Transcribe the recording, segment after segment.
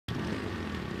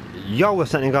Yo,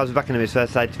 what's happening, guys? We're back in this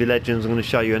first ATV Legends. I'm going to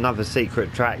show you another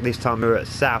secret track. This time we're at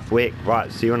Southwick.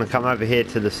 Right, so you want to come over here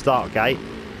to the start gate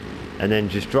and then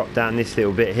just drop down this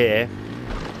little bit here.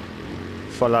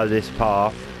 Follow this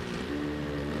path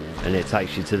and it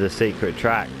takes you to the secret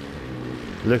track.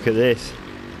 Look at this.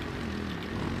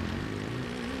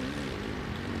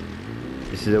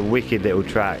 This is a wicked little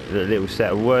track. A little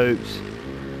set of whoops.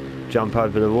 Jump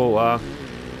over the water.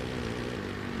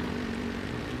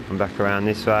 Come back around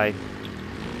this way.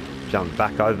 Jump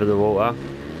back over the water.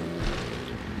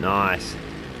 Nice.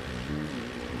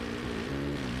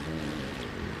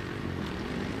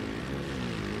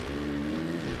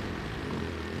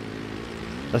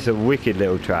 That's a wicked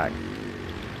little track.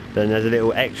 Then there's a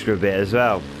little extra bit as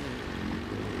well.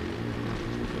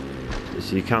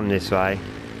 So you come this way,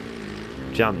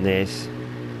 jump this,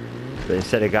 but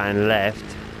instead of going left,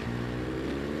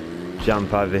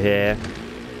 jump over here,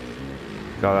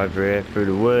 go over here through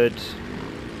the woods,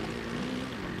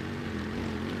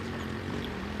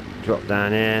 drop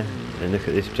down here, and look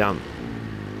at this jump.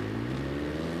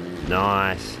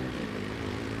 Nice.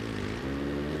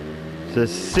 It's a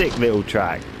sick little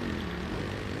track.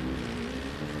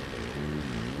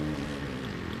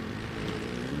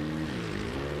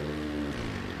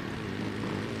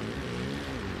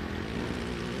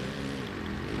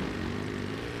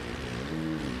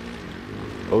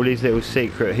 All these little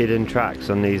secret hidden tracks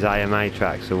on these AMA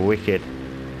tracks are wicked.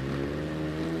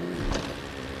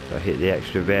 So hit the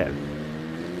extra bit.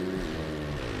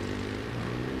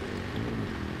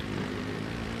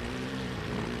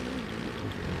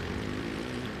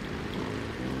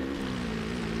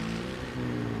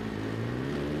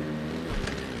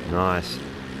 Nice.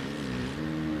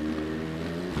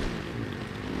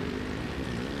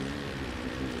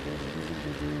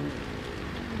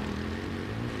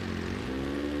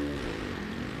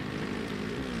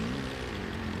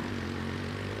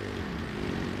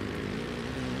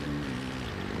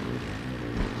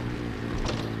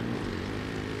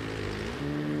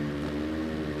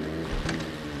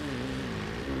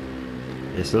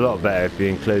 It's a lot better if you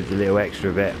include the little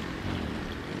extra bit.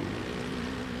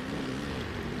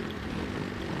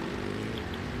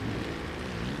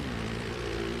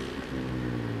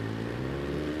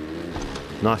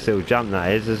 Nice little jump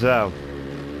that is as well.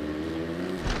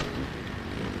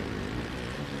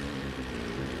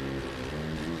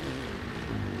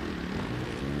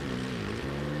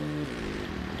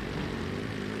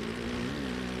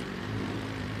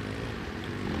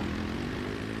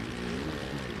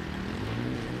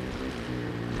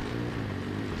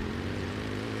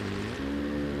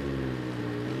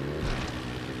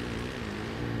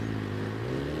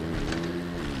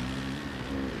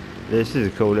 This is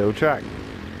a cool little track.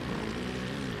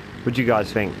 What do you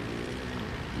guys think?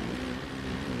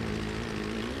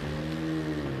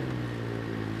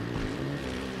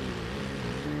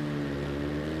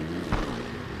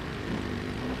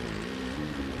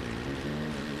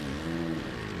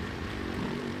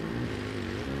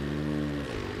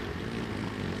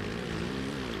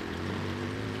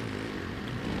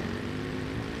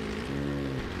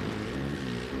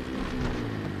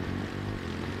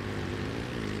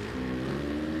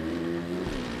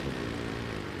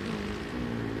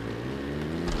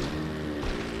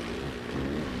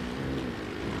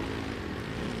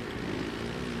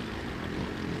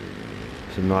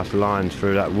 Some nice lines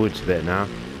through that woods bit now.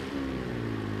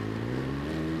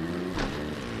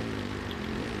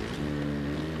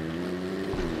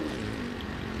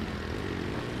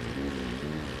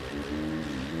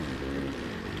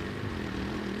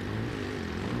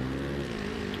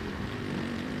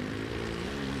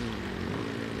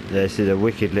 This is a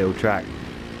wicked little track.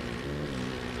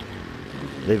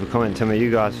 Leave a comment, tell me what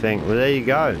you guys think. Well, there you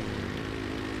go.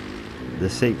 The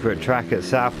secret track at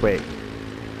Southwick.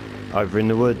 Over in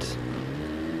the woods.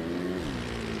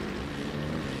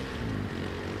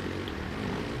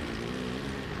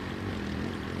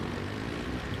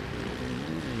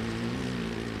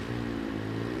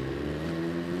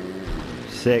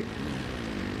 Sick.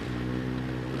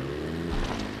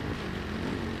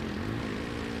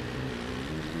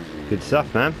 Good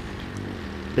stuff, man.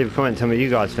 Leave a comment, tell me what you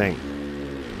guys think.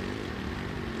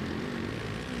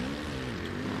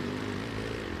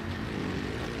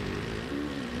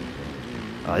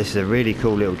 Oh, this is a really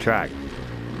cool little track.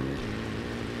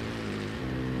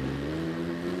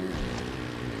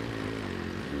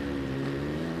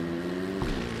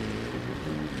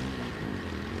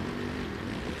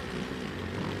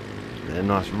 A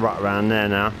nice rut around there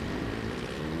now.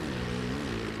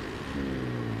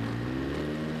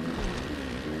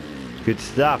 Good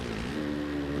stuff.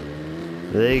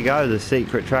 There you go, the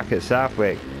secret track at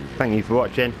Southwick. thank you for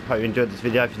watching. Hope you enjoyed this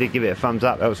video. If you did, give it a thumbs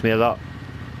up, helps me a lot.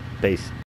 Peace.